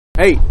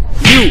Hey,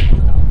 you!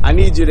 I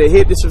need you to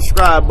hit the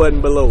subscribe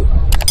button below.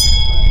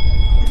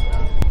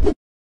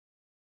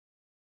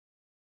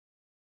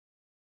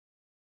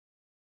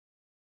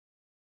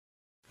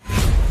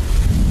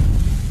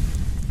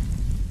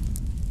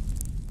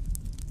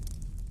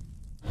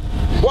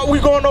 What we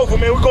going over,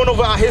 man? We're going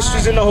over our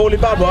histories in the Holy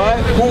Bible, all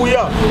right? Who we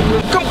are.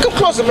 Come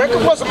closer, man.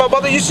 Come closer, my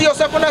brother. You see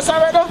yourself on that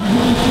side right there?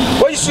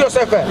 Where you see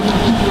yourself at?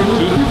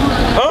 Judah.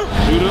 Huh?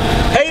 Judah.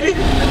 Haiti?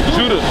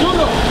 Judah.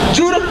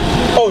 Judah?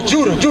 Oh,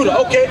 Judah.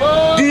 Okay.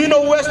 Do you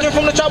know where came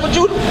from the tribe of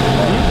Judah?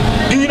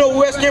 Do you know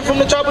where came from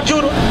the tribe of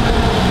Judah?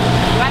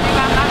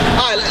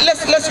 All right,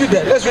 let's read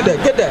that. Let's read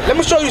that. Get that. Let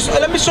me show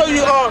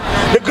you.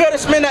 The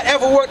greatest men that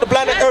ever worked the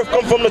planet Earth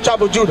come from the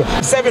tribe of Judah.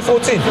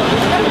 7:14.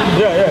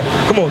 Yeah.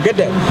 Come on, get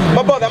that.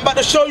 My brother, I'm about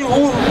to show you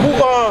who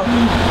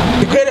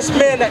the greatest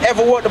man that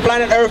ever walked the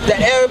planet Earth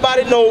that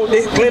everybody know,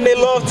 they claim they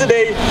love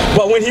today,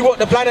 but when he walked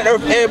the planet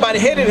Earth, everybody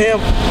hated him.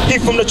 He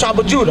from the tribe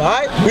of Judah, all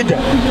right? Read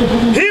that.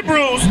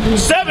 Hebrews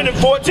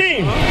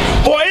 7:14.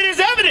 For it is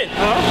evident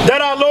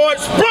that our Lord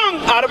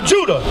sprung out of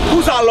Judah.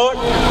 Who's our Lord?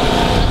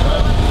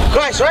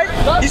 Christ, right?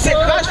 He said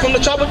Christ from the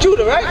tribe of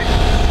Judah, right?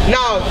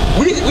 Now,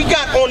 we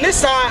got on this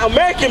side,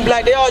 American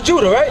black, they are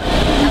Judah, right?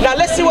 Now,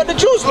 let's see what the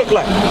Jews look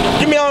like.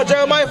 Give me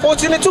Jeremiah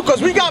 14:2,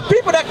 because we got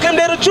people that claim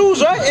they're the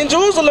Jews, right? In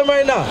Jerusalem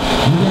right now.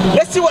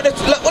 Let's see what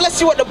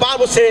the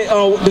Bible said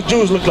the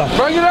Jews look like.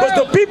 Because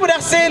the people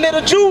that saying they're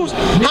the Jews,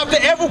 have they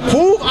ever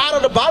proved out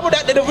of the Bible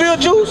that they're the real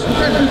Jews?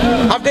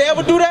 Have they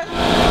ever do that?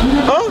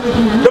 Huh?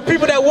 The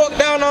people that walk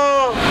down,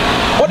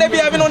 what they be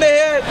having on their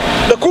head?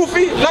 The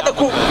kufi? Not the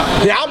kufi.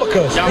 The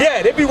yarmulkes.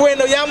 Yeah, they be wearing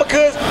the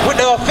yarmulkes with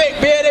the fake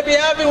beard they be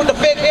having with the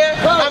fake hair.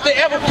 Have they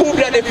ever proved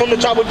that they from the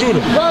tribe of Judah?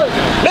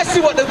 Let's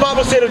see what the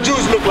Bible said the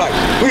Jews look like.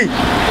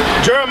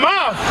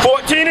 Jeremiah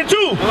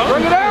 14:2.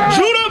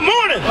 Judah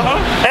mourneth,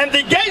 and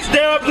the gates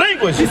thereof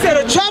languish. He said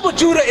the tribe of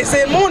Judah is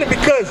in mourning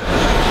because,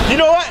 you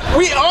know what?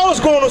 We always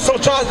going on some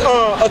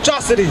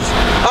atrocities.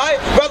 Alright?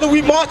 Whether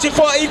we marching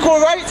for equal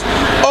rights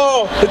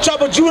or the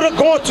tribe of Judah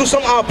going through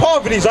some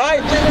poverties,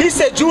 alright? He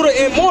said Judah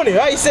in mourning,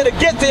 right? He said the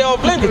gates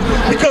thereof languish.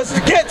 Because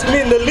the gates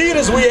mean the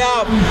leaders we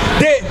have,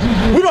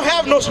 we don't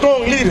have no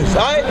strong leaders,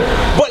 alright?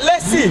 But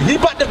let's see. He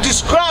about to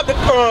describe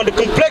the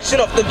complexion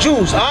of the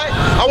Jews, alright?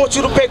 I want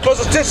you to pay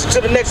close attention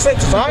to the next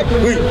sentence, alright?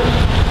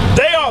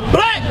 They are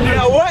black. They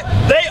are what?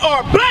 They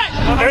are black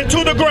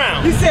unto the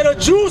ground. He said the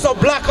Jews are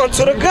black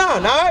unto the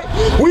ground, alright?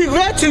 We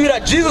read to you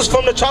that Jesus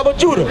from the tribe of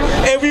Judah.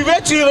 And we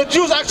read to you the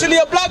Jews actually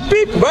are black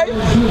people, right?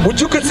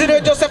 Would you consider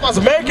yourself as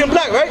American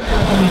black, right?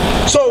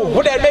 So,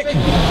 what that make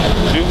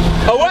you?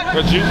 A what?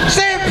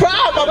 Say it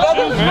proud, my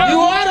brother. You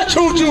are the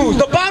true Jews.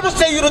 The Bible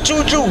say you're the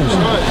true Jews.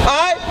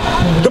 Alright?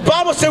 The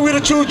Bible say we're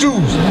the true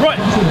Jews. Right.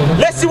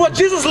 Let's see what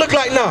Jesus look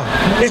like now.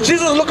 Is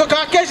Jesus look a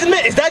Caucasian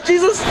man? Is that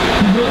Jesus?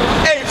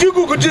 Hey, if you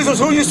Google Jesus,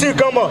 who you see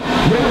come up?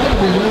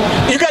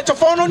 You got your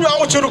phone on you? I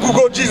want you to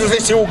Google Jesus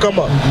and see who come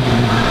up.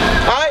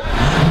 Alright?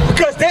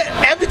 Because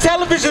every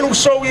television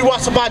show we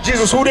watch about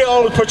Jesus, who they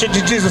always portray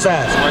Jesus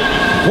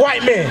as?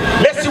 White man.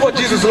 Let's see what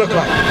Jesus look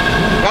like.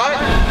 Alright?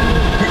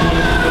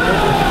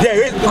 Yeah,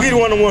 read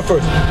 1:1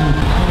 first.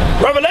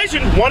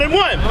 Revelation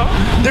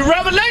 1:1. The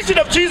revelation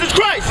of Jesus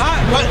Christ.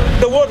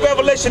 The word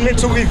revelation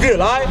means to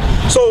reveal, alright?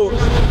 So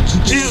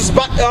Jesus,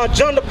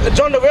 John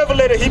the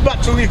Revelator, he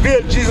about to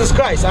reveal Jesus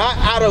Christ, alright?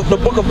 Out of the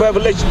book of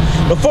Revelation.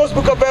 The first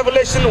book of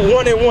Revelation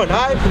 1:1,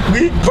 alright?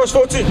 Read verse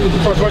 14.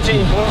 Verse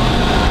 14.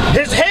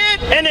 His head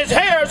and his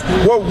hairs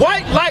were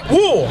white like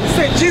wool.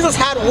 Say Jesus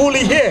had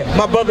woolly hair,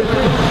 my brother.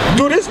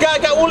 Do this guy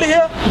got woolly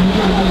hair?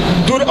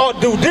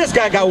 Do this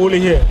guy got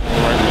woolly hair?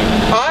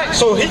 Alright,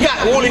 so he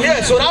got woolly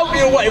hair. So that would be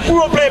a what? If we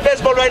were playing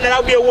baseball right now,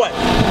 that would be a what?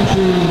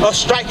 A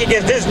strike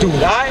against this dude,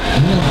 alright?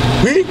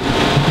 Read.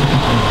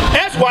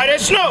 As white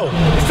as snow.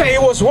 Say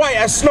it was white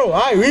as snow,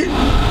 alright? Read.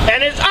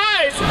 And his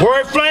eyes were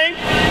a flame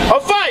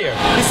of fire.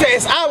 He said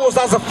his eye was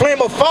as a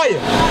flame of fire.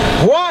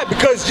 Why?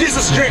 Because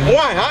Jesus drank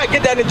wine. I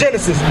get that in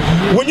Genesis.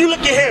 When you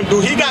look at him, do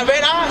he got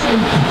red eyes?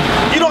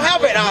 He don't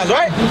have red eyes,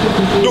 right?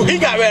 Do he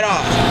got red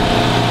eyes?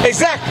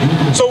 Exactly.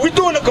 So we're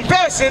doing a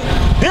comparison.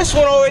 This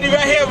one already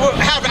right here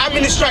have how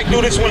many strikes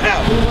do this one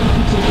have?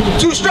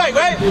 2 strikes,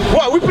 right?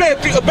 What? We playing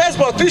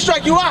baseball, 3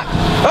 strikes you out,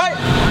 right?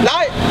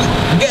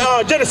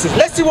 Genesis.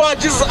 Let's see why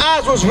Jesus'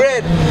 eyes was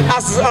red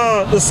as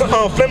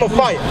the flame of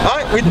fire. All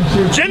right?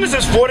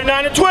 Genesis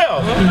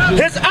 49:12.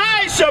 His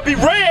eyes shall be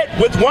red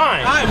with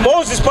wine. All right,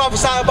 Moses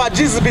prophesied about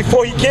Jesus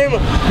before he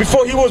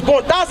was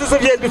born, thousands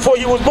of years before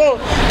he was born,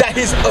 that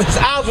his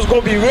eyes was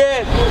going to be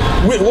red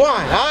with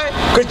wine. All right?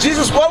 Because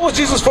Jesus, what was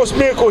Jesus' first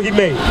miracle he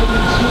made?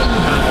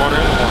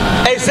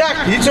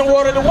 Exactly. He turned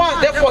water into wine.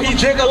 Therefore, he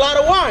drank a lot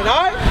of wine.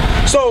 All right?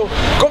 So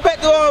go back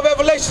to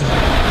Revelation.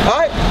 All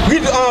right,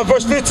 read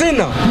verse 15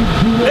 now.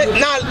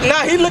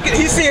 Now he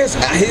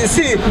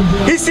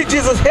see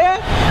Jesus'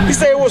 hair. He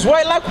said it was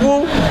white like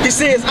wool. He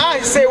see his eyes.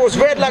 He said it was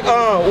red like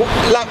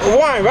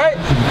wine, right?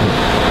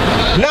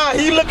 Now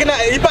he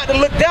about to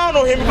look down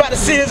on him. He about to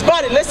see his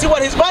body. Let's see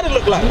what his body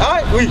look like. All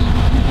right, read.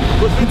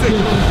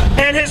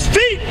 And his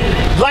feet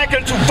like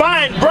unto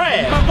fine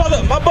brass.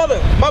 My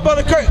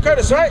brother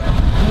Curtis, right?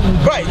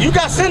 Right, you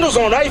got sandals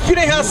on, right? If you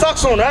didn't have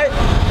socks on, right?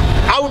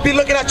 I would be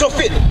looking at your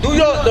feet. Do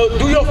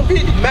your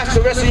feet match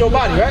the rest of your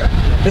body, right?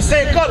 The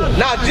same color.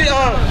 Now,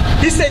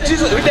 he said,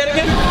 Jesus, read that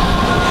again.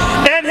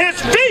 And his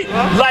feet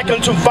like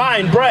unto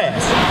fine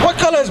brass. What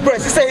color is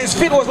brass? He said his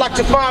feet was like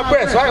to fine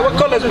brass, right? What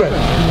color is brass?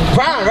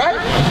 Brown, right?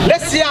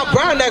 Let's see how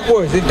brown that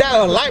was. Is that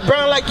a light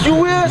brown like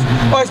you is?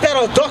 Or is that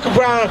a darker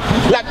brown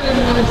like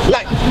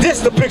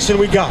this depiction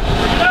we got?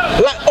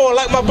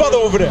 Like my brother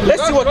over there.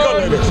 Let's see what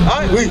color it is.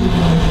 All right?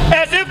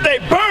 As if they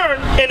burn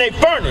in a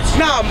furnace.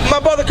 Now, my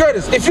brother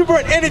Curtis, if you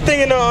burn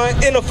anything in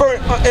a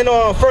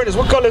furnace,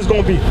 what color is it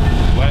going to be?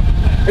 What?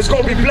 It's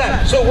going to be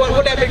black. So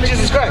what that make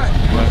Jesus Christ?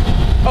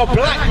 A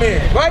black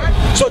man, right?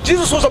 So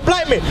Jesus was a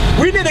black man.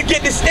 We need to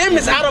get this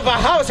image out of our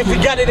house if we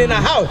got it in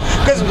our house.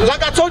 Because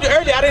like I told you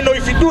earlier, I didn't know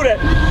if you do that.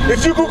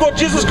 If you Google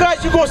Jesus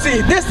Christ, you're going to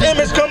see this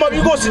image come up,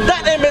 you're going to see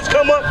that image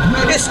come up.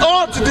 It's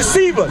all to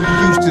deceive us.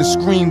 He used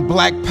to scream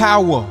black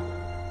power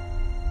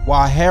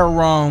while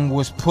Heron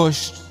was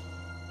pushed.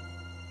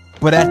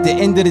 But at the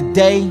end of the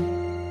day,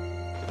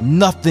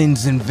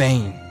 nothing's in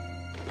vain.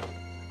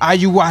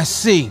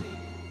 IUIC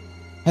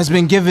has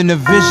been given a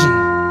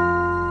vision.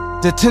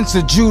 The tents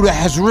of Judah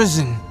has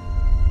risen.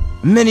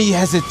 Many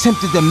has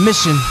attempted the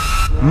mission.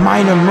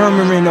 Minor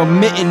murmuring,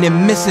 omitting,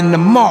 and missing the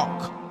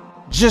mark.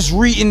 Just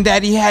reading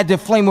that he had the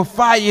flame of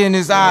fire in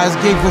his eyes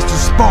gave us the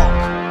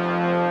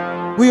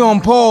spark. We on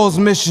Paul's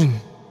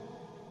mission.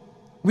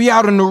 We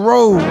out on the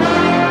road,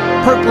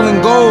 purple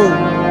and gold.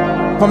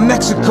 From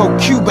Mexico,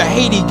 Cuba,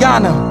 Haiti,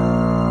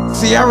 Ghana,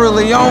 Sierra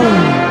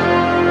Leone.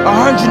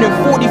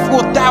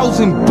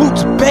 144,000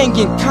 boots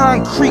banging,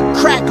 concrete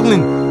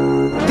crackling.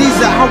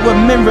 These are our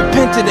men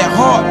repented at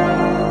heart.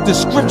 The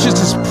scriptures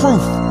is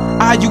proof.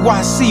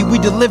 IUIC, we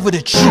deliver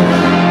the truth.